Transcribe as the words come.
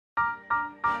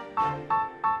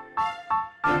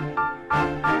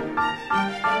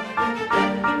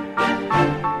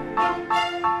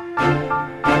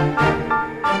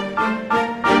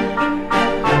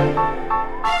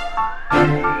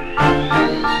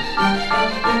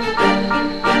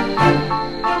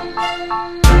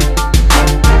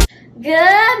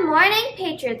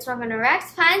Patriots. Welcome to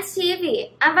Rex Pines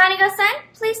TV. I'm Bonnie Gostein.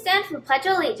 Please stand for the Pledge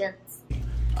of Allegiance.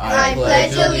 I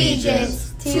pledge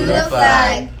allegiance to the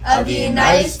flag of the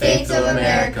United States of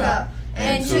America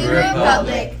and to the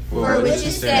republic for which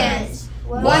it stands,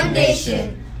 one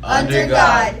nation, under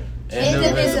God,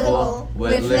 indivisible,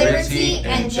 with liberty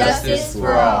and justice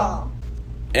for all.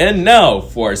 And now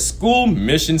for our school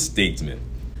mission statement.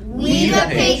 We the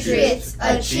Patriots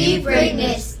achieve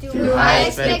greatness through high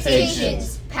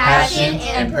expectations, passion,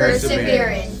 and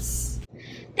perseverance.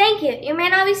 Thank you. You may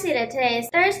now be seated. Today is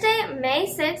Thursday, May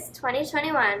 6,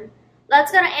 2021.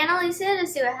 Let's go to Anna Lucia to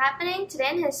see what's happening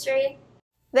today in history.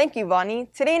 Thank you, Vonnie.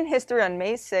 Today in history on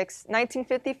May 6,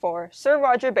 1954, Sir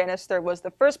Roger Bannister was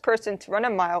the first person to run a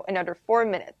mile in under 4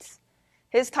 minutes.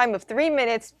 His time of 3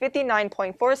 minutes,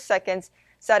 59.4 seconds,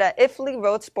 set at Iffley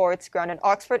Road Sports Ground in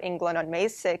Oxford, England on May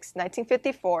 6,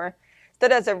 1954,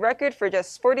 stood as a record for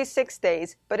just 46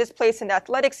 days, but his place in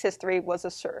athletics history was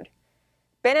assured.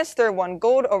 Bannister won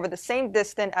gold over the same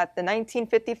distance at the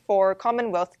 1954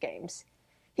 Commonwealth Games.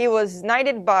 He was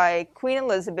knighted by Queen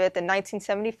Elizabeth in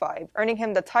 1975, earning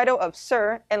him the title of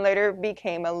Sir and later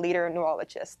became a leader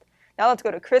neurologist. Now let's go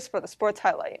to Chris for the sports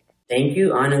highlight. Thank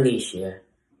you, Annalicia.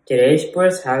 Today's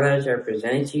sports highlights are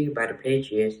presented to you by the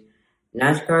Patriots.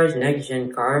 NASCAR's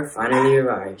next-gen car finally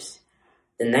arrives.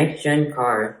 The next-gen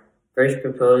car, first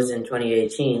proposed in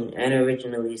 2018 and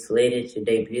originally slated to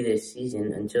debut this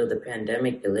season until the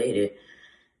pandemic delayed it,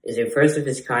 is a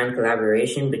first-of-its-kind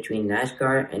collaboration between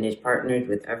NASCAR and its partners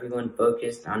with everyone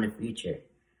focused on the future.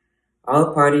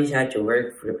 All parties had to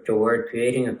work toward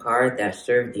creating a car that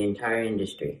served the entire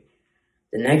industry.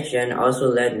 The next-gen also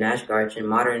led NASCAR to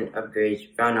modern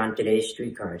upgrades found on today's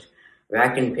street cars: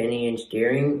 rack and pinion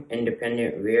steering,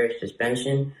 independent rear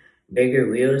suspension, bigger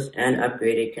wheels, and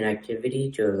upgraded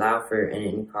connectivity to allow for an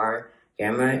in-car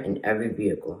camera in every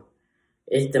vehicle.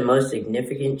 It's the most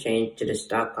significant change to the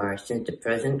stock car since the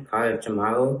present Car of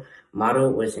Tomorrow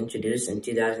model was introduced in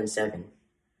 2007.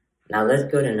 Now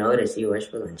let's go to Noah to see what's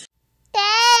for lunch.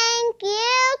 Thank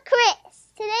you, Chris.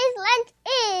 Today's lunch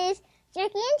is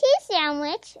jerky and cheese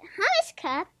sandwich, hummus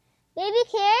cup, baby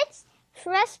carrots,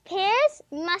 fresh pears,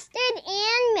 mustard,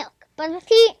 and milk. But with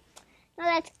tea.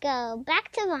 Now let's go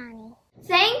back to Bonnie.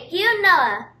 Thank you,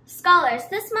 Noah. Scholars,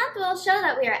 this month will show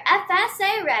that we are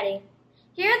FSA ready.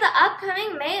 Here are the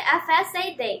upcoming May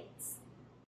FSA dates.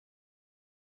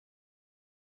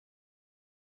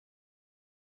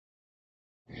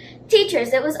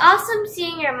 Teachers, it was awesome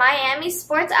seeing your Miami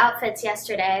sports outfits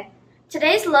yesterday.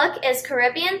 Today's look is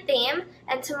Caribbean theme,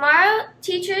 and tomorrow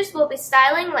teachers will be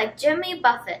styling like Jimmy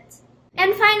Buffett.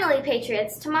 And finally,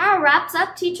 Patriots, tomorrow wraps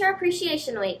up Teacher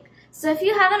Appreciation Week. So if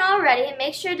you haven't already,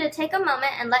 make sure to take a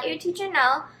moment and let your teacher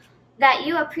know that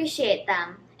you appreciate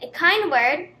them. A kind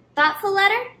word, thoughtful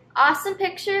letter, awesome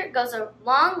picture goes a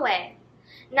long way.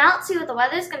 Now let's see what the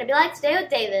weather is going to be like today with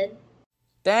David.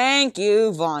 Thank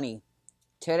you, Vonnie.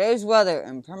 Today's weather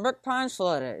in Pembroke Pines,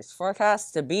 Florida is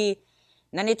forecast to be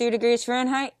 93 degrees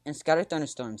Fahrenheit and scattered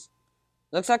thunderstorms.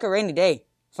 Looks like a rainy day.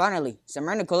 Finally, some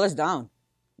rain to cool us down.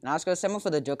 Now let's go to Samuel for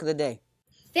the joke of the day.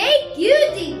 Thank you,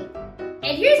 Dee.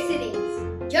 And here's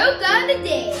today's joke of the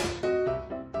day.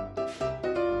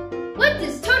 What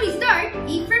does Tony Stark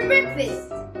eat for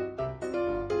breakfast?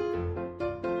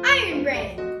 Iron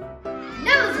Bran.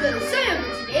 Now let's go to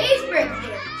Samuel for today's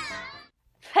birthday.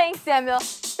 Thanks, Samuel.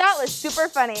 That was super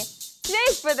funny.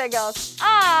 Today's birthday girls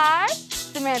are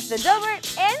Samantha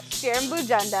Dilbert and Sharon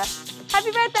Bujanda. Happy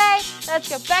birthday! Let's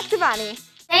go back to Bonnie.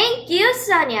 Thank you,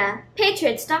 Sonia.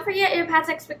 Patriots, don't forget your past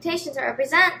expectations are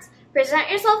represent. Present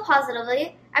yourself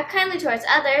positively, act kindly towards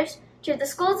others, treat the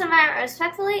school's environment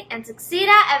respectfully, and succeed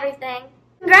at everything.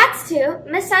 Congrats to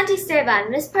Miss Santi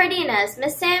Esteban, Miss Pardinas,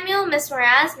 Miss Samuel, Miss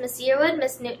Moraz, Miss Yearwood,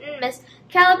 Miss Newton, Miss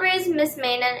Calabrese, Miss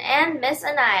Mainen, and Miss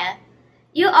Anaya.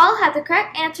 You all have the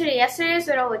correct answer to yesterday's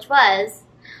riddle, which was,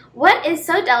 what is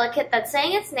so delicate that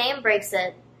saying its name breaks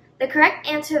it? The correct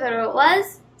answer to the riddle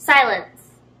was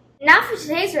silence. Now for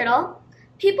today's riddle.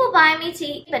 People buy me to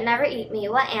eat but never eat me.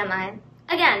 What am I?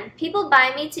 Again, people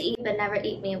buy me to eat but never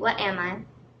eat me. What am I?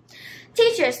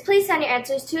 Teachers, please send your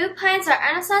answers to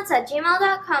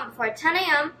pinesartrenaissance@gmail.com before 10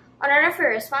 a.m. in order for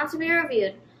your response to be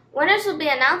reviewed. Winners will be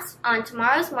announced on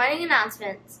tomorrow's morning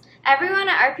announcements. Everyone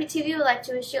at RPTV would like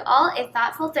to wish you all a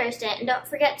thoughtful Thursday, and don't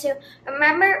forget to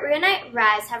remember, reunite,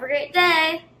 rise. Have a great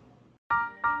day.